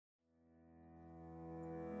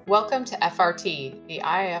Welcome to FRT, the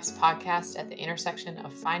IIF's podcast at the intersection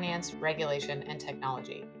of finance, regulation, and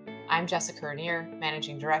technology. I'm Jessica Rainier,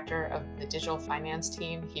 Managing Director of the Digital Finance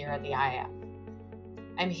team here at the IIF.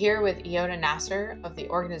 I'm here with Iota Nasser of the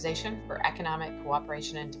Organization for Economic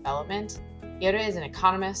Cooperation and Development. Iota is an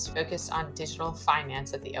economist focused on digital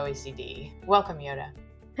finance at the OECD. Welcome, Iota.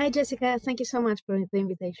 Hi, Jessica. Thank you so much for the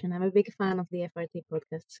invitation. I'm a big fan of the FRT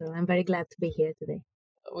podcast, so I'm very glad to be here today.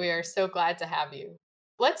 We are so glad to have you.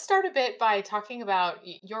 Let's start a bit by talking about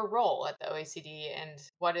your role at the OECD and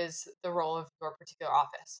what is the role of your particular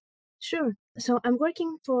office. Sure. So I'm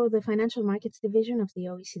working for the Financial Markets Division of the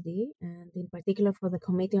OECD, and in particular for the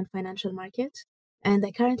Committee on Financial Markets. And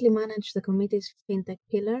I currently manage the committee's FinTech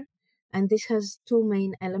pillar, and this has two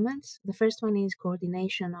main elements. The first one is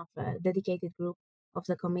coordination of a dedicated group of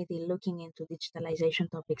the committee looking into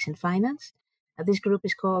digitalization topics in finance. This group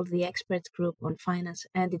is called the Experts Group on Finance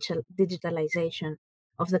and Digitalization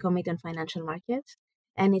of the Committee on Financial Markets,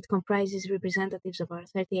 and it comprises representatives of our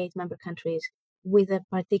 38 member countries with a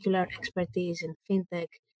particular expertise in fintech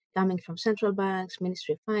coming from central banks,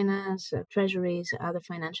 Ministry of Finance, treasuries, other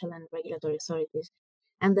financial and regulatory authorities.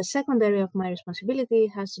 And the second area of my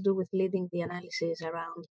responsibility has to do with leading the analysis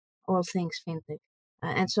around all things fintech.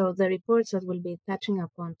 And so the reports that we'll be touching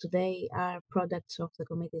upon today are products of the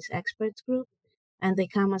committee's experts group, and they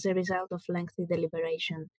come as a result of lengthy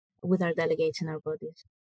deliberation with our delegates in our bodies.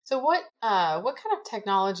 So, what kind of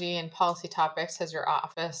technology and policy topics has your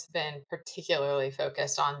office been particularly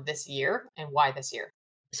focused on this year, and why this year?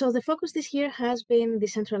 So the focus this year has been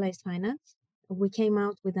decentralized finance. We came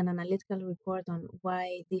out with an analytical report on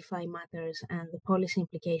why DeFi matters and the policy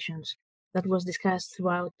implications that was discussed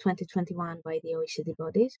throughout 2021 by the OECD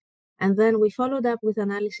bodies. And then we followed up with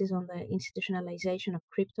analysis on the institutionalization of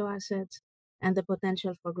crypto assets and the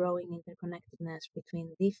potential for growing interconnectedness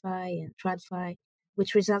between DeFi and TradFi,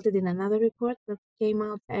 which resulted in another report that came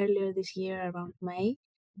out earlier this year around May.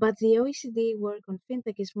 But the OECD work on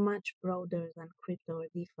fintech is much broader than crypto or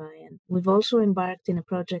DeFi. And we've also embarked in a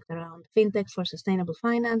project around fintech for sustainable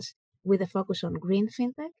finance with a focus on green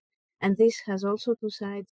fintech. And this has also two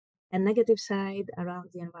sides, a negative side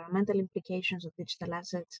around the environmental implications of digital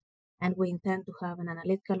assets. And we intend to have an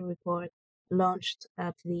analytical report launched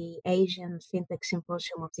at the Asian Fintech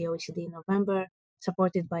Symposium of the OECD in November,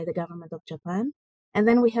 supported by the government of Japan. And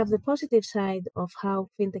then we have the positive side of how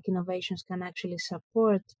fintech innovations can actually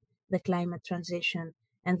support the climate transition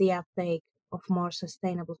and the uptake of more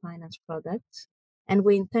sustainable finance products. And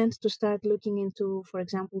we intend to start looking into, for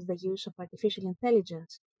example, the use of artificial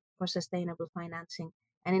intelligence for sustainable financing,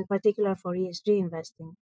 and in particular for ESG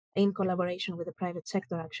investing, in collaboration with the private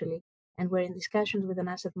sector, actually. And we're in discussions with an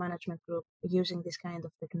asset management group using this kind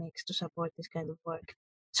of techniques to support this kind of work.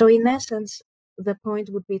 So, in essence, the point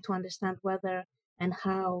would be to understand whether and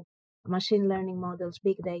how machine learning models,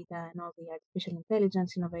 big data, and all the artificial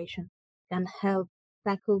intelligence innovation can help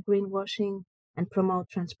tackle greenwashing and promote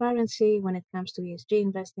transparency when it comes to ESG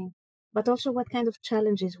investing, but also what kind of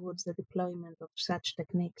challenges would the deployment of such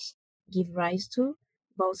techniques give rise to,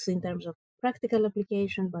 both in terms of practical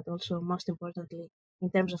application, but also, most importantly, in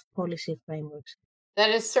terms of policy frameworks. That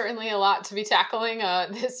is certainly a lot to be tackling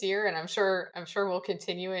this year, and I'm sure we'll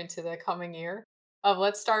continue into the coming year.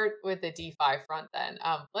 Let's start with the DeFi front then.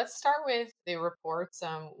 Let's start with the reports.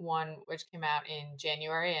 One which came out in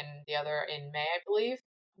January and the other in May, I believe.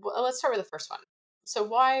 Let's start with the first one. So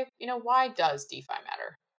why does DeFi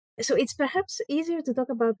matter? So it's perhaps easier to talk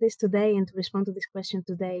about this today and to respond to this question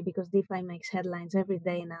today because DeFi makes headlines every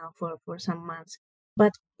day now for some months.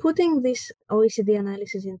 But putting this OECD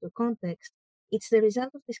analysis into context, it's the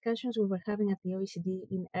result of discussions we were having at the OECD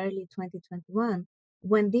in early 2021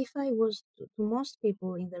 when DeFi was, to most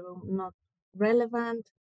people in the room, not relevant,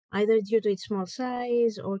 either due to its small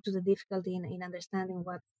size or to the difficulty in understanding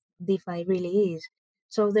what DeFi really is.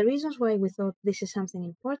 So the reasons why we thought this is something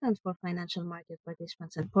important for financial market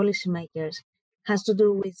participants and policymakers has to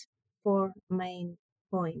do with four main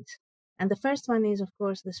points. And the first one is, of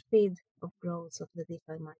course, the speed of growth of the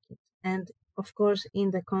DeFi market. And of course,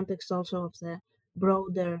 in the context also of the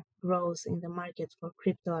broader growth in the market for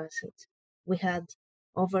crypto assets. We had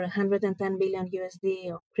over 110 billion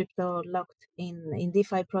USD of crypto locked in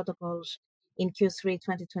DeFi protocols in Q3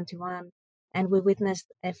 2021, and we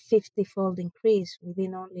witnessed a 50-fold increase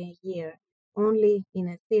within only a year, only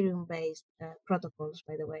in Ethereum-based protocols,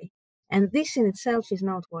 by the way. And this in itself is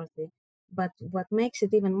noteworthy. But what makes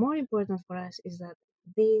it even more important for us is that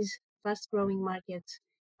these fast-growing markets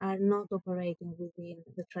are not operating within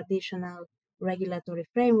the traditional regulatory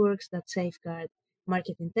frameworks that safeguard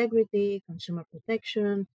market integrity, consumer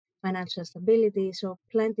protection, financial stability. So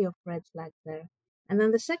plenty of red flags there. And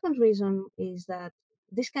then the second reason is that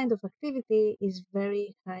this kind of activity is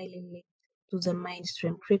very highly linked to the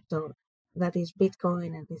mainstream crypto, that is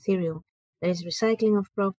Bitcoin and Ethereum. There is recycling of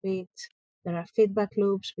profits, there are feedback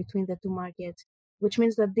loops between the two markets, which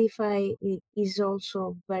means that DeFi is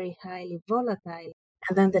also very highly volatile.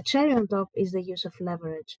 And then the cherry on top is the use of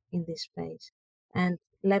leverage in this space. And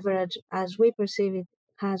leverage, as we perceive it,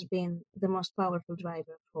 has been the most powerful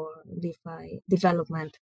driver for DeFi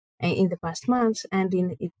development in the past months, and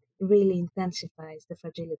it really intensifies the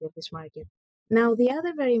fragility of this market. Now, the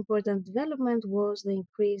other very important development was the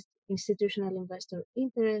increased institutional investor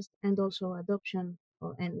interest and also adoption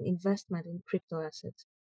and investment in crypto assets.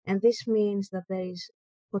 And this means that there is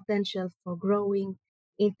potential for growing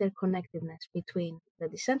interconnectedness between the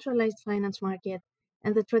decentralized finance market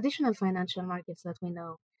and the traditional financial markets that we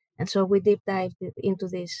know. And so we deep dived into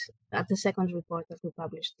this at the second report that we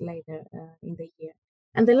published later in the year.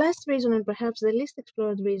 And the last reason, and perhaps the least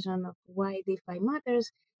explored reason of why DeFi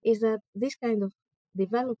matters, is that this kind of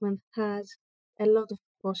development has a lot of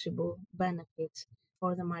possible benefits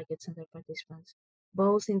for the markets and their participants,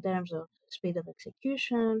 both in terms of speed of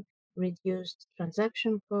execution, reduced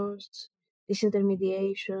transaction costs,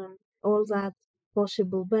 disintermediation, all that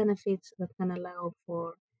possible benefits that can allow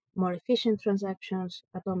for more efficient transactions,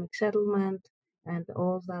 atomic settlement, and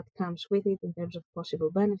all that comes with it in terms of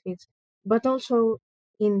possible benefits, but also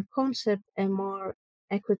in concept a more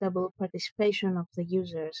equitable participation of the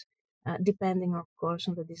users, depending, of course,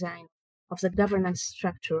 on the design of the governance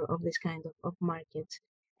structure of this kind of markets.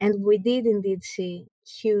 And we did indeed see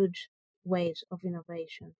huge waves of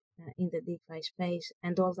innovation in the DeFi space,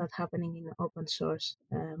 and all that happening in an open source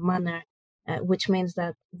manner, which means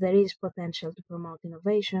that there is potential to promote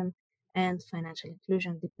innovation and financial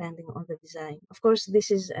inclusion depending on the design. Of course,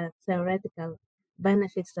 this is theoretical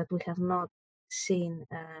benefits that we have not seen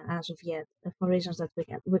as of yet, for reasons that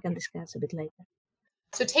we can discuss a bit later.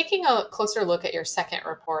 So, taking a closer look at your second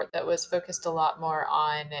report that was focused a lot more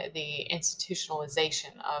on the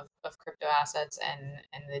institutionalization of crypto assets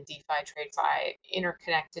and the DeFi, TradeFi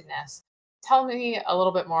interconnectedness, tell me a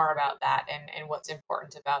little bit more about that and what's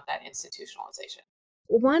important about that institutionalization.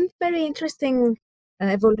 One very interesting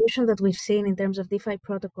evolution that we've seen in terms of DeFi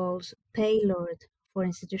protocols tailored for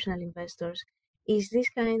institutional investors is this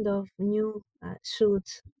kind of new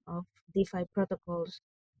suite of DeFi protocols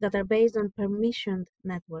that are based on permissioned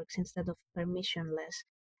networks instead of permissionless.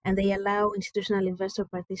 And they allow institutional investor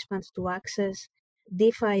participants to access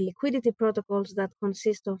DeFi liquidity protocols that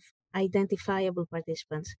consist of identifiable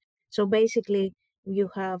participants. So basically, you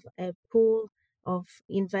have a pool of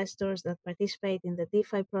investors that participate in the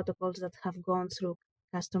DeFi protocols that have gone through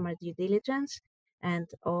customer due diligence, and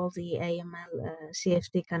all the AML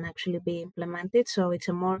CFT can actually be implemented. So it's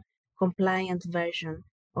a more compliant version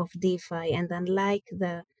of DeFi. And unlike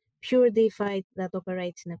the pure DeFi that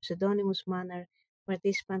operates in a pseudonymous manner,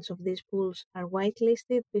 participants of these pools are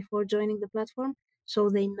whitelisted before joining the platform, so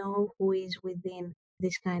they know who is within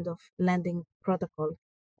this kind of lending protocol.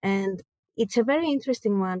 And it's a very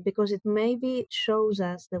interesting one because it maybe shows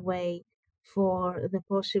us the way for the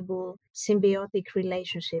possible symbiotic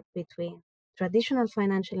relationship between traditional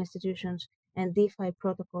financial institutions and DeFi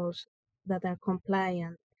protocols that are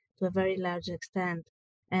compliant to a very large extent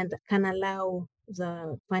and can allow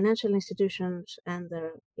the financial institutions and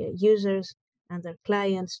their users and their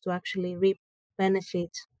clients to actually reap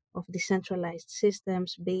benefits of decentralized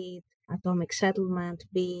systems, be it atomic settlement,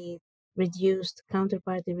 be it reduced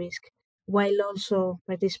counterparty risk, while also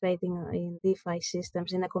participating in DeFi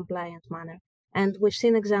systems in a compliant manner. And we've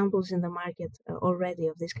seen examples in the market already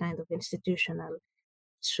of this kind of institutional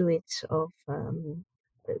suites of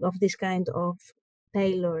this kind of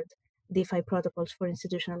tailored DeFi protocols for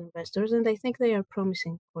institutional investors, and I think they are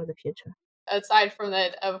promising for the future. Aside from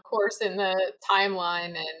that, of course, in the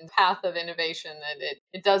timeline and path of innovation, that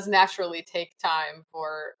it does naturally take time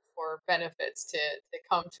for benefits to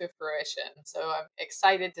come to fruition. So I'm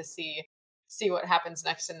excited to see what happens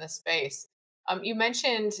next in this space. You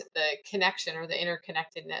mentioned the connection or the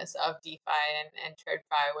interconnectedness of DeFi and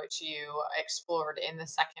TradFi, which you explored in the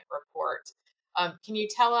second report. Can you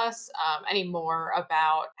tell us any more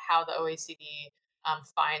about how the OECD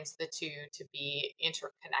finds the two to be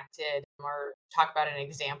interconnected, or talk about an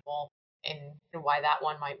example and why that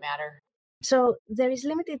one might matter? So there is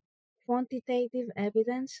limited quantitative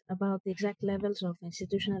evidence about the exact levels of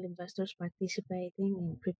institutional investors participating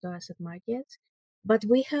in crypto asset markets, but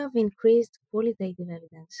we have increased qualitative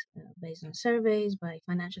evidence based on surveys by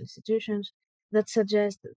financial institutions that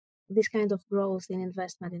suggest this kind of growth in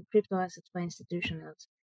investment in crypto assets by institutionals.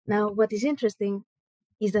 Now, what is interesting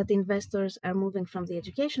is that investors are moving from the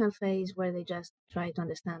educational phase where they just try to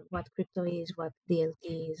understand what crypto is, what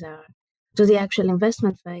DLTs are, to the actual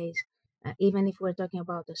investment phase, even if we're talking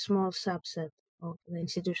about a small subset of the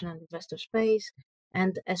institutional investor space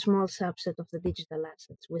and a small subset of the digital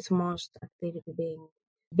assets, with most activity being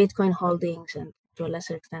Bitcoin holdings and to a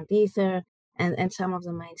lesser extent Ether and some of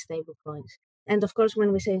the main stable coins. And of course,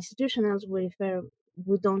 when we say institutionals, we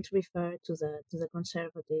don't refer to the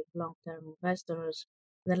conservative long-term investors,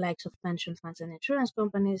 the likes of pension funds and insurance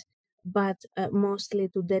companies, but mostly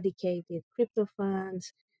to dedicated crypto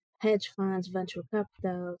funds, hedge funds, venture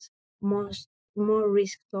capitals, most more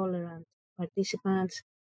risk tolerant participants,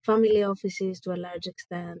 family offices to a large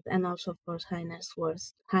extent, and also of course high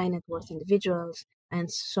net worth individuals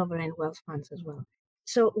and sovereign wealth funds as well.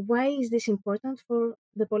 So why is this important for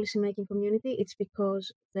the policymaking community? It's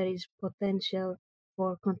because there is potential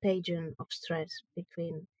for contagion of stress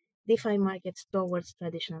between DeFi markets towards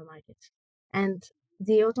traditional markets. And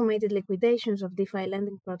the automated liquidations of DeFi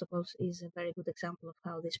lending protocols is a very good example of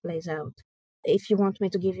how this plays out. If you want me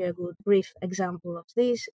to give you a good brief example of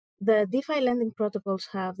this, the DeFi lending protocols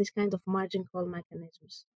have this kind of margin call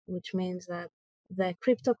mechanisms, which means that the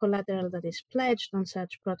crypto collateral that is pledged on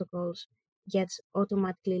such protocols gets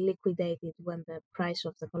automatically liquidated when the price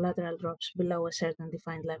of the collateral drops below a certain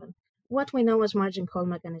defined level. What we know as margin call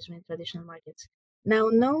mechanism in traditional markets. Now,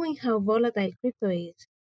 knowing how volatile crypto is,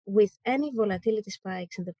 with any volatility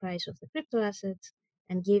spikes in the price of the crypto assets,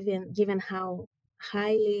 and given how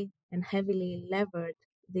highly and heavily levered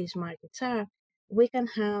these markets are, we can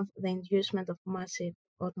have the inducement of massive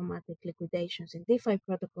automatic liquidations in DeFi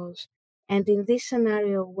protocols. And in this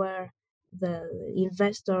scenario where the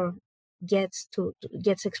investor gets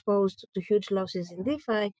exposed to huge losses in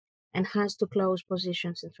DeFi and has to close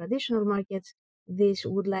positions in traditional markets, this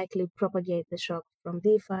would likely propagate the shock from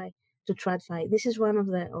DeFi to TradFi. This is one of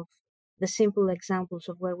the simple examples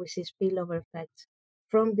of where we see spillover effects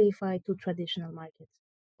from DeFi to traditional markets.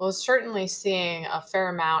 Well, certainly seeing a fair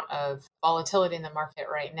amount of volatility in the market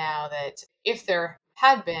right now. That if there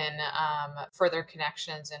had been further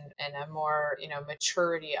connections and a more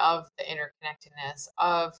maturity of the interconnectedness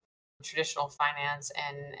of traditional finance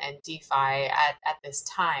and DeFi at this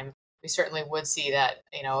time, we certainly would see that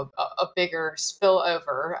a bigger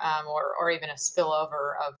spillover or even a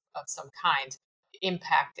spillover of some kind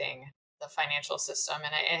impacting the financial system.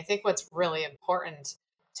 And I think what's really important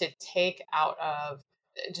to take out of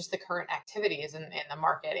just the current activities in the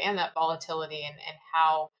market and that volatility and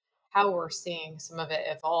how we're seeing some of it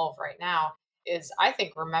evolve right now is, I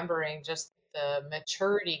think, remembering just the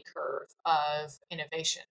maturity curve of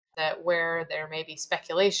innovation, that where there may be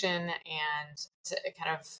speculation and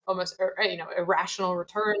kind of almost irrational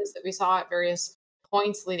returns that we saw at various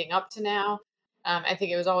points leading up to now. I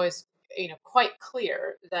think it was always quite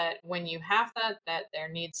clear that when you have that there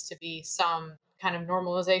needs to be some kind of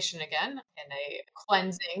normalization again and a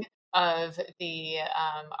cleansing of the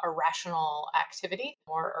irrational activity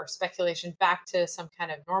or speculation back to some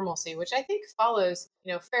kind of normalcy, which I think follows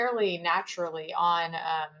fairly naturally on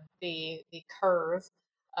the curve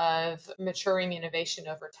of maturing innovation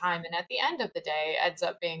over time, and at the end of the day ends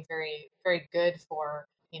up being very very good for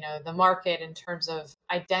the market in terms of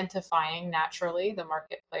identifying naturally the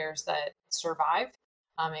market players that survive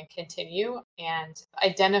and continue, and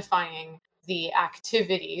identifying the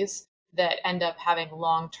activities that end up having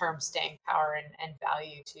long-term staying power and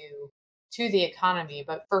value to the economy.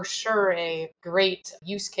 But for sure, a great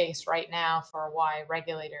use case right now for why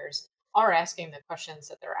regulators are asking the questions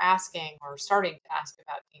that they're asking or starting to ask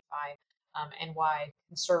about DeFi, and why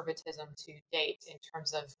conservatism to date in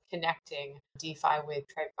terms of connecting DeFi with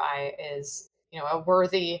TradFi is a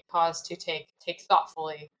worthy cause to take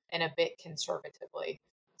thoughtfully and a bit conservatively.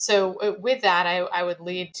 So with that, I would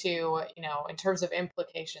lead to, in terms of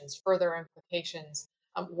implications, further implications,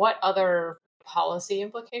 what other policy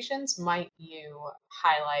implications might you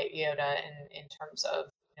highlight, Yoda, in terms of,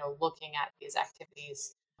 looking at these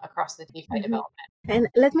activities across the DeFi Mhm. development? And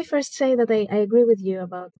let me first say that I agree with you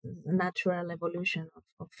about the natural evolution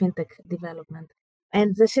of fintech development.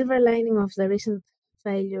 And the silver lining of the recent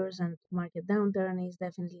failures and market downturn is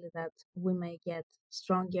definitely that we may get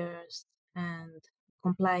stronger and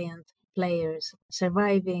compliant players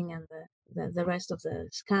surviving, and the rest of the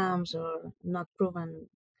scams or not proven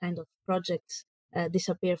kind of projects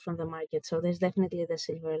disappear from the market. So there's definitely the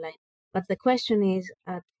silver line. But the question is,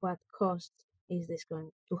 at what cost is this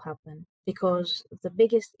going to happen? Because the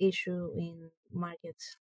biggest issue in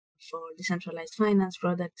markets for decentralized finance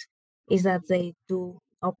products is that they do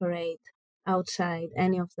operate outside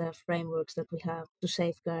any of the frameworks that we have to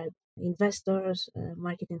safeguard investors,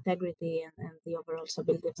 market integrity, and the overall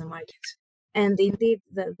stability of the markets. And indeed,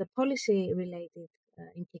 the policy related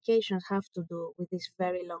implications have to do with this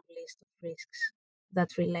very long list of risks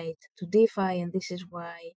that relate to DeFi. And this is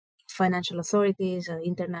why financial authorities and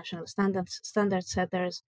international standard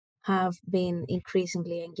setters have been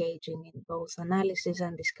increasingly engaging in both analysis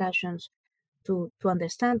and discussions to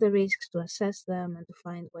understand the risks, to assess them, and to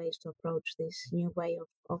find ways to approach this new way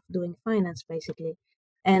of doing finance, basically.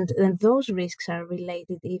 And those risks are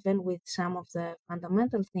related even with some of the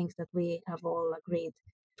fundamental things that we have all agreed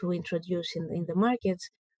to introduce in the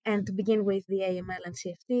markets. And to begin with, the AML and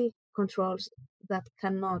CFT controls that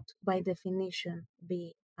cannot, by definition,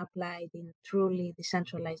 be applied in truly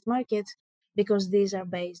decentralized markets because these are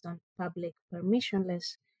based on public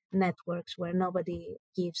permissionless networks where nobody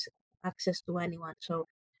gives access to anyone. So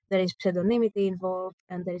there is pseudonymity involved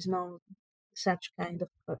and there is no such kind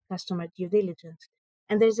of customer due diligence.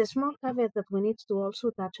 And there's a small caveat that we need to also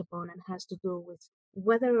touch upon and has to do with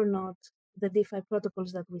whether or not the DeFi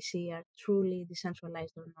protocols that we see are truly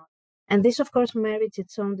decentralized or not. And this, of course, merits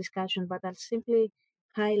its own discussion, but I'll simply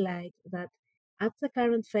highlight that at the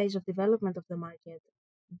current phase of development of the market,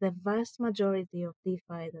 the vast majority of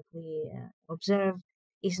DeFi that we observe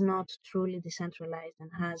is not truly decentralized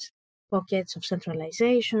and has pockets of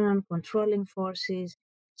centralization, controlling forces.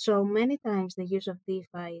 So many times the use of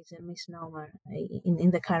DeFi is a misnomer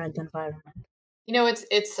in the current environment.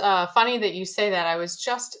 It's funny that you say that. I was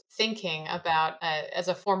just thinking about, as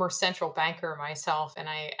a former central banker myself, and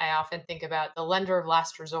I often think about the lender of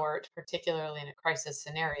last resort, particularly in a crisis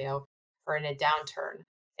scenario or in a downturn.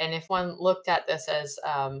 And if one looked at this as,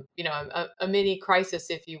 a mini crisis,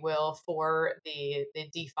 if you will, for the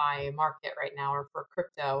DeFi market right now, or for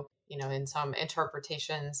crypto, in some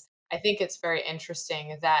interpretations, I think it's very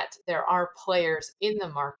interesting that there are players in the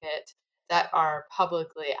market that are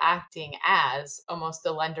publicly acting as almost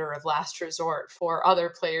the lender of last resort for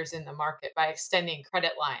other players in the market by extending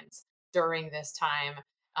credit lines during this time.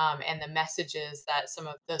 And the messages that some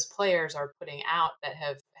of those players are putting out that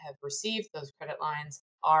have received those credit lines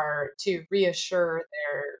are to reassure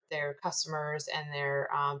their customers and their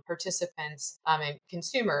participants, and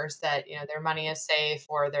consumers that their money is safe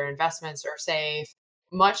or their investments are safe,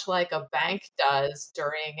 much like a bank does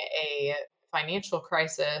during a financial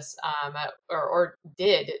crisis, or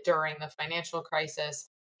did during the financial crisis,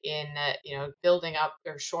 in building up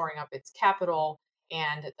or shoring up its capital.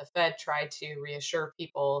 And the Fed tried to reassure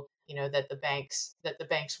people, that the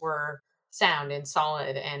banks were sound and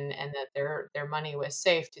solid, and that their money was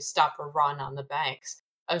safe, to stop a run on the banks.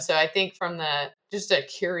 So I think, from the just a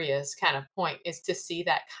curious kind of point, is to see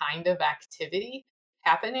that kind of activity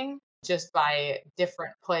happening just by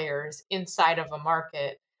different players inside of a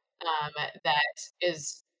market, that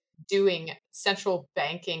is doing central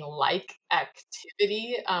banking like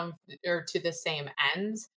activity, or to the same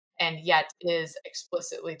ends, and yet is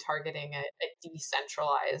explicitly targeting a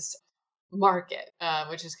decentralized market,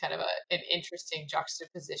 which is kind of an interesting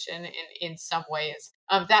juxtaposition in some ways.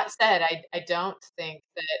 That said, I don't think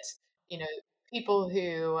that you know people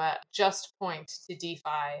who just point to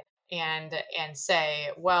DeFi and say,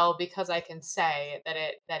 well, because I can say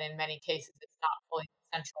that in many cases it's not fully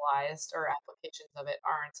centralized, or applications of it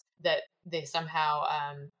aren't, that they somehow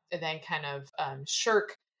then kind of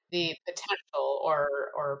shirk the potential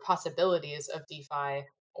or possibilities of DeFi,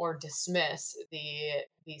 or dismiss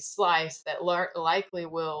the slice that likely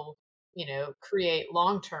will create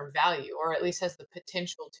long-term value, or at least has the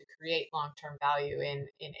potential to create long-term value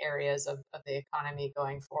in areas of the economy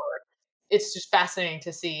going forward. It's just fascinating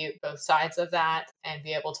to see both sides of that and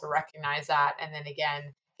be able to recognize that, and then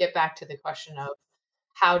again get back to the question of,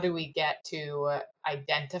 how do we get to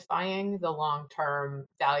identifying the long-term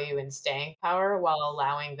value and staying power, while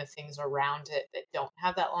allowing the things around it that don't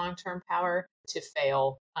have that long-term power to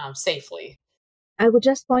fail safely? I would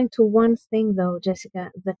just point to one thing, though,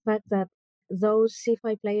 Jessica, the fact that those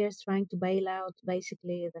CFI players trying to bail out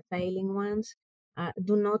basically the failing ones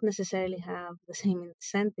do not necessarily have the same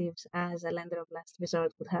incentives as a lender of last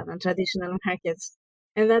resort would have on traditional markets.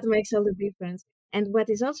 And that makes all the difference. And what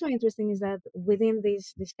is also interesting is that within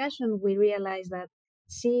this discussion, we realize that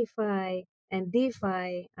CFI and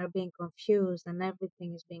DeFi are being confused and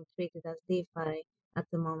everything is being treated as DeFi at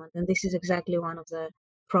the moment. And this is exactly one of the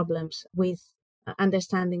problems with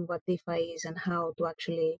understanding what DeFi is and how to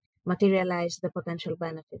actually materialize the potential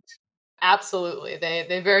benefits. Absolutely.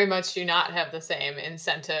 They very much do not have the same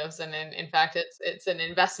incentives. And in fact, it's an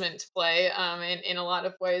investment play, in a lot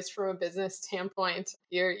of ways. From a business standpoint,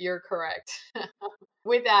 you're correct.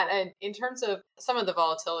 With that, and in terms of some of the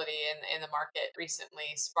volatility in the market recently,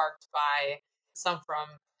 sparked by some from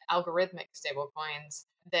algorithmic stablecoins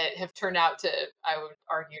that have turned out to, I would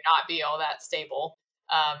argue, not be all that stable.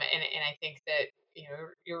 And I think that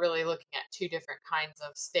you're really looking at two different kinds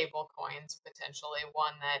of stable coins potentially.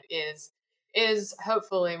 One that is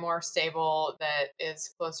hopefully more stable, that is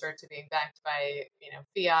closer to being backed by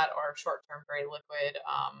fiat or short-term very liquid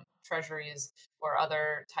treasuries or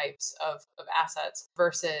other types of assets,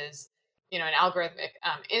 versus an algorithmic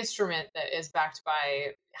instrument that is backed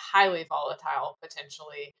by highly volatile,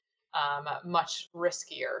 potentially much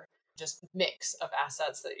riskier, just mix of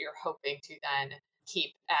assets that you're hoping to then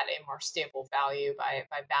keep at a more stable value by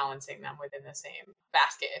balancing them within the same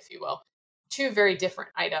basket, if you will. Two very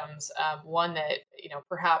different items. One that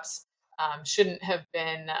perhaps shouldn't have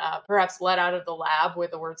been perhaps let out of the lab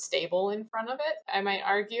with the word stable in front of it, I might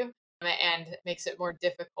argue, and makes it more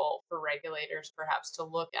difficult for regulators perhaps to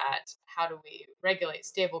look at how do we regulate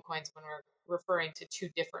stablecoins when we're referring to two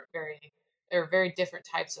different very different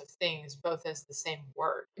types of things, both as the same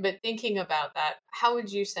word. But thinking about that, how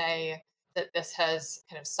would you say that this has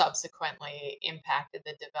kind of subsequently impacted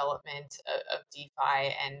the development of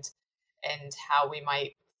DeFi, and how we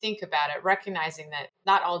might think about it, recognizing that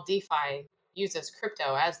not all DeFi uses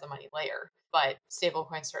crypto as the money layer, but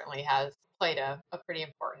stablecoin certainly has played a pretty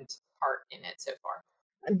important part in it so far.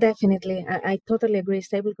 Definitely, I totally agree.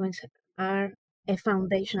 Stablecoins are a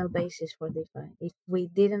foundational basis for DeFi. If we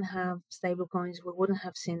didn't have stablecoins, we wouldn't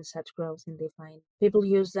have seen such growth in DeFi. People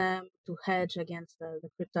use them to hedge against the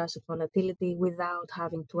crypto asset volatility without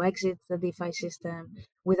having to exit the DeFi system,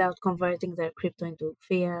 without converting their crypto into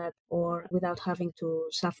fiat, or without having to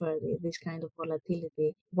suffer this kind of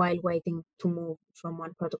volatility while waiting to move from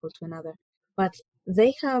one protocol to another. But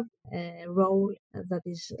they have a role that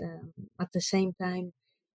is at the same time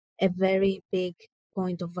a very big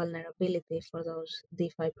point of vulnerability for those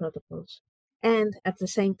DeFi protocols. And at the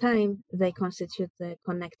same time, they constitute the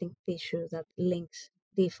connecting tissue that links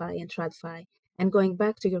DeFi and TradFi. And going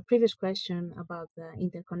back to your previous question about the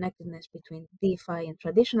interconnectedness between DeFi and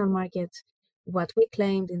traditional markets, what we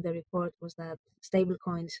claimed in the report was that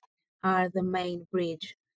stablecoins are the main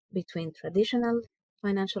bridge between traditional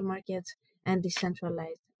financial markets and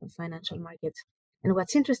decentralized financial markets. And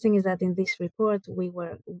what's interesting is that in this report,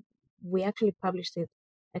 we actually published it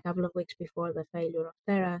a couple of weeks before the failure of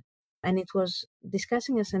Terra, and it was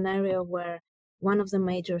discussing a scenario where one of the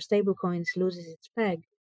major stablecoins loses its peg,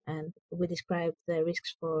 and we described the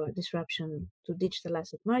risks for disruption to digital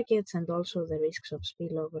asset markets and also the risks of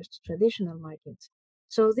spillovers to traditional markets.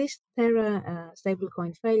 So this Terra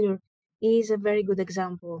stablecoin failure is a very good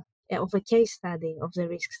example of a case study of the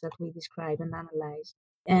risks that we describe and analyze.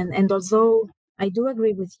 And although I do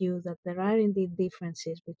agree with you that there are indeed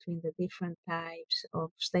differences between the different types of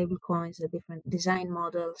stablecoins, the different design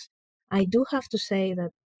models. I do have to say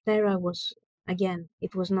that Terra was, again,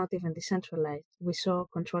 it was not even decentralized. We saw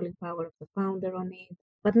controlling power of the founder on it.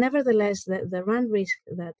 But nevertheless, the run risk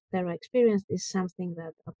that Terra experienced is something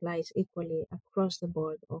that applies equally across the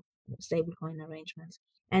board of stablecoin arrangements.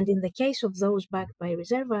 And in the case of those backed by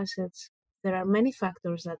reserve assets, there are many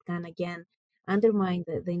factors that can, again, undermine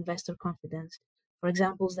the investor confidence. For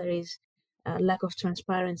example, there is a lack of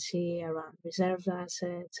transparency around reserve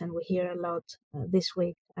assets, and we hear a lot this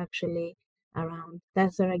week actually around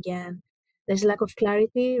Tether again. There's lack of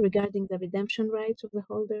clarity regarding the redemption rights of the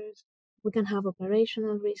holders. We can have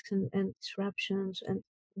operational risks and disruptions, and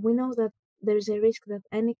we know that there is a risk that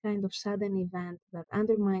any kind of sudden event that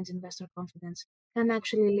undermines investor confidence can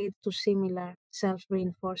actually lead to similar self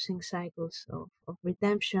reinforcing cycles of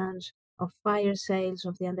redemptions, of fire sales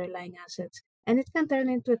of the underlying assets. And it can turn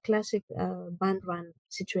into a classic band run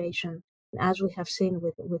situation, as we have seen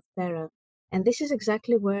with Terra. And this is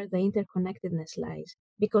exactly where the interconnectedness lies,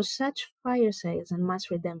 because such fire sales and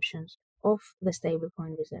mass redemptions of the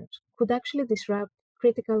stablecoin reserves could actually disrupt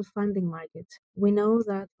critical funding markets. We know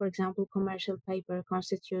that, for example, commercial paper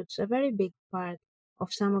constitutes a very big part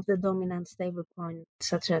of some of the dominant stablecoins,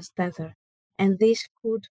 such as Tether. And this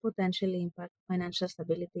could potentially impact financial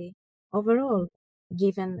stability overall,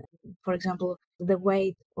 given, for example, the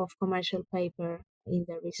weight of commercial paper in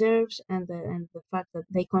the reserves and the fact that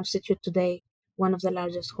they constitute today one of the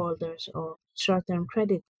largest holders of short-term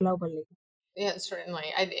credit globally. Yeah, certainly.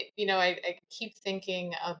 I keep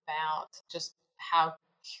thinking about just how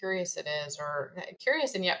curious it is, or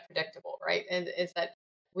curious and yet predictable, right? And is that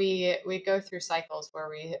we go through cycles where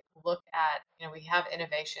we look at, we have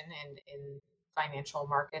innovation in financial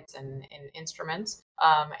markets and in instruments,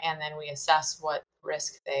 and then we assess what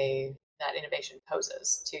risk that innovation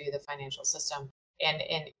poses to the financial system. And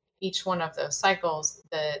in each one of those cycles,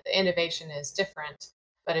 the innovation is different,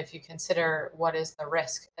 But if you consider what is the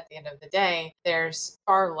risk at the end of the day, there's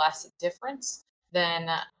far less difference than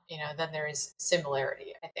than there is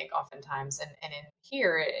similarity, I think, oftentimes. And in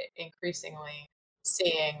here, increasingly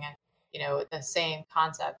seeing the same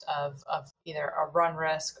concept of either a run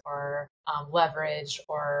risk or leverage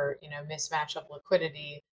or mismatch of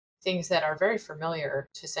liquidity, things that are very familiar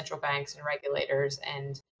to central banks and regulators,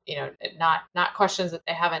 and not questions that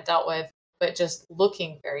they haven't dealt with, but just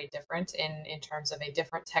looking very different in terms of a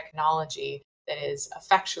different technology that is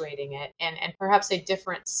effectuating it, and perhaps a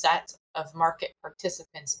different set of market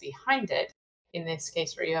participants behind it. In this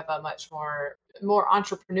case, where you have a much more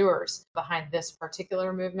entrepreneurs behind this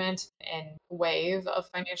particular movement and wave of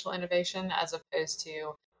financial innovation, as opposed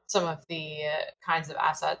to some of the kinds of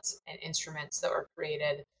assets and instruments that were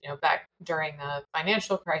created, back during the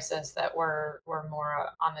financial crisis, that were more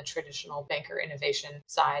on the traditional banker innovation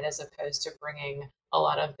side, as opposed to bringing a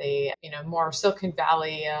lot of the more Silicon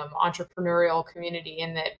Valley entrepreneurial community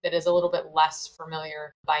in that is a little bit less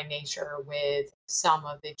familiar by nature with some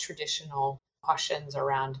of the traditional questions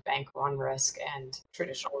around bank run risk and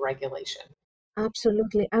traditional regulation.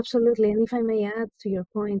 Absolutely, absolutely. And if I may add to your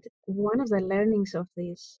point, one of the learnings of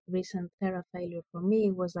this recent Terra failure for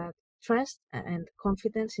me was that trust and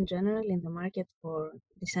confidence in general in the market for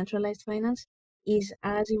decentralized finance is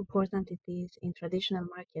as important it is in traditional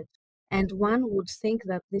markets. And one would think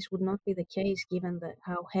that this would not be the case given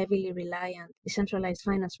how heavily reliant decentralized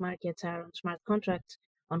finance markets are on smart contracts,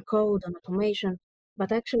 on code, on automation.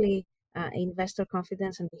 But actually, investor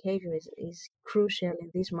confidence and behavior is crucial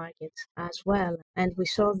in these markets as well. And we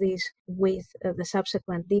saw this with the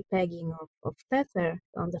subsequent depegging of Tether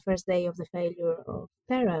on the first day of the failure of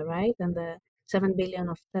Terra, right? And the 7 billion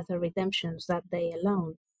of Tether redemptions that day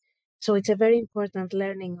alone. So it's a very important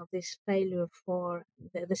learning of this failure for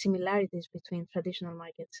the similarities between traditional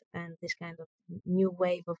markets and this kind of new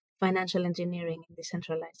wave of financial engineering in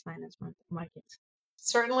decentralized finance markets.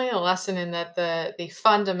 Certainly a lesson in that the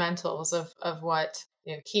fundamentals of what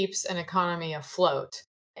keeps an economy afloat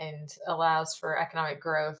and allows for economic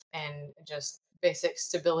growth and just basic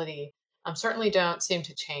stability certainly don't seem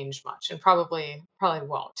to change much, and probably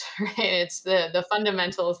won't. Right? It's the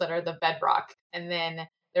fundamentals that are the bedrock, and then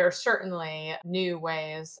there are certainly new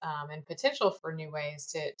ways and potential for new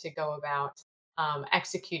ways to go about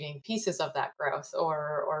executing pieces of that growth,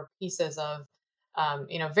 or pieces of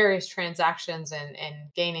various transactions, and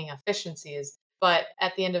gaining efficiencies. But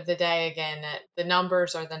at the end of the day, again, the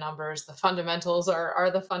numbers are the numbers, the fundamentals are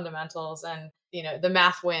the fundamentals, and the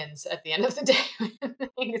math wins at the end of the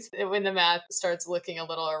day when the math starts looking a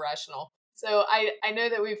little irrational. So I know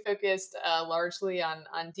that we've focused largely on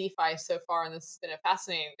DeFi so far, and this has been a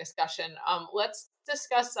fascinating discussion. Let's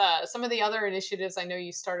discuss some of the other initiatives. I know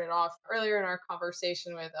you started off earlier in our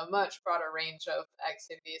conversation with a much broader range of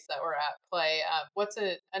activities that were at play. What's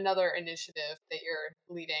another initiative that you're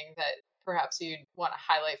leading that perhaps you'd want to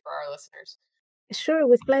highlight for our listeners? Sure,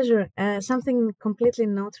 with pleasure. Something completely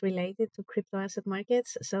not related to crypto asset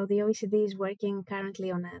markets. So the OECD is working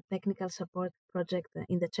currently on a technical support project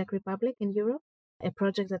in the Czech Republic in Europe, a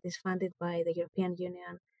project that is funded by the European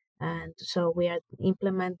Union. And so we are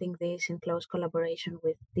implementing this in close collaboration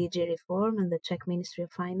with DG Reform and the Czech Ministry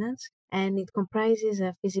of Finance. And it comprises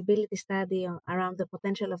a feasibility study around the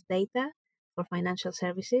potential of data for financial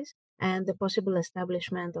services and the possible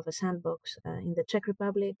establishment of a sandbox in the Czech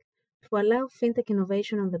Republic to allow fintech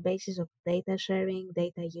innovation on the basis of data sharing,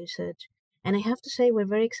 data usage. And I have to say, we're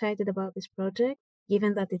very excited about this project,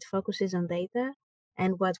 given that it focuses on data.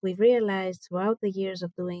 And what we've realized throughout the years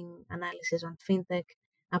of doing analysis on fintech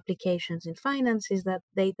applications in finance is that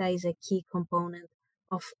data is a key component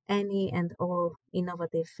of any and all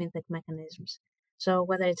innovative fintech mechanisms. So,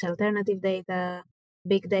 whether it's alternative data,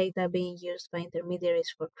 big data being used by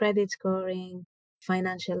intermediaries for credit scoring,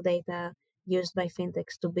 financial data used by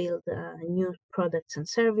fintechs to build new products and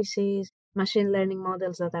services, machine learning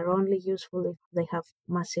models that are only useful if they have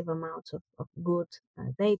massive amounts of good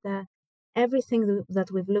data. Everything that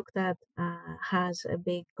we've looked at has a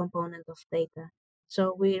big component of data.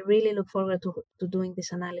 So we really look forward to doing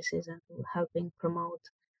this analysis and to helping promote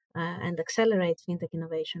and accelerate fintech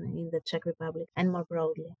innovation in the Czech Republic and more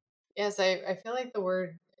broadly. Yes, I feel like the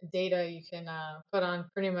word data you can put on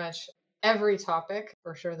pretty much every topic.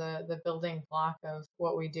 For sure, the building block of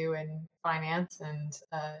what we do in finance and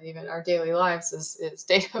even our daily lives is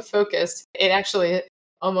data focused. It actually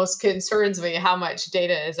almost concerns me how much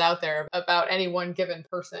data is out there about any one given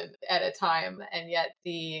person at a time, and yet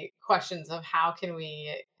the questions of how can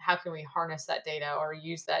we harness that data or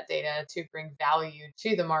use that data to bring value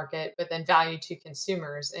to the market, but then value to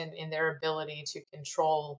consumers in their ability to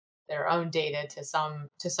control their own data to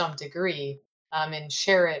some degree, and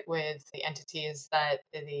share it with the entities that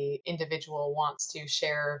the individual wants to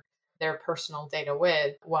share their personal data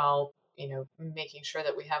with, while making sure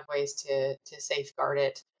that we have ways to safeguard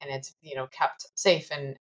it and it's kept safe.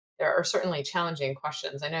 And there are certainly challenging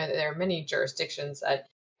questions. I know that there are many jurisdictions that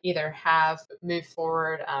either have moved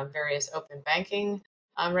forward various open banking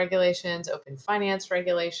regulations, open finance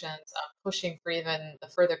regulations, pushing for even the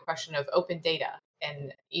further question of open data.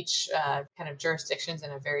 And each kind of jurisdiction's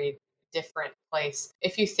in a very different place.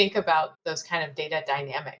 If you think about those kind of data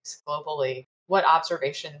dynamics globally, what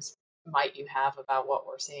observations might you have about what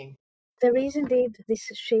we're seeing? There is indeed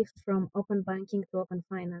this shift from open banking to open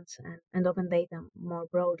finance and open data more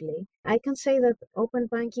broadly. I can say that open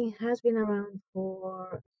banking has been around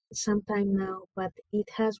for some time now, but it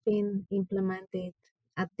has been implemented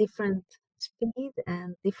at different speed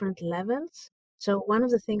and different levels. So one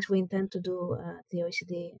of the things we intend to do at the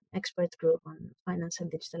OECD expert group on finance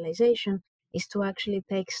and digitalization is to actually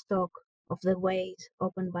take stock of the ways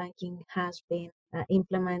open banking has been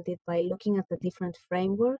implemented by looking at the different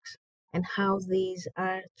frameworks and how these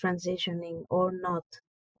are transitioning or not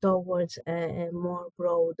towards a more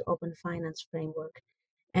broad open finance framework.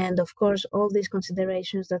 And of course, all these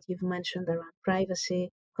considerations that you've mentioned around privacy,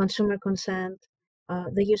 consumer consent,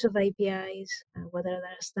 the use of APIs, whether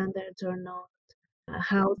there are standards or not,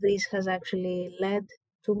 how this has actually led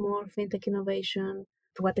to more fintech innovation,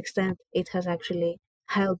 to what extent it has actually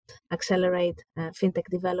helped accelerate fintech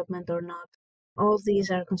development or not. All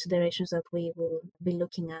these are considerations that we will be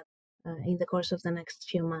looking at in the course of the next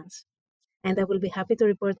few months. And I will be happy to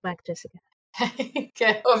report back, Jessica.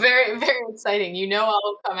 Okay. Well, very, very exciting.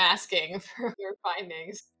 I'll come asking for your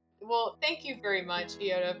findings. Well, thank you very much,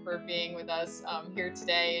 Iota, for being with us here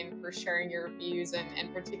today and for sharing your views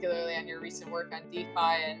and particularly on your recent work on DeFi.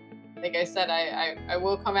 And like I said, I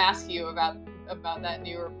will come ask you about that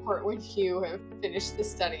new report when you have finished the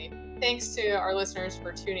study. Thanks to our listeners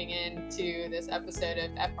for tuning in to this episode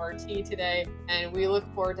of FRT today, and we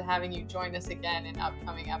look forward to having you join us again in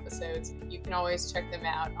upcoming episodes. You can always check them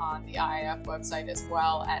out on the IIF website as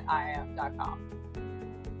well at iif.com.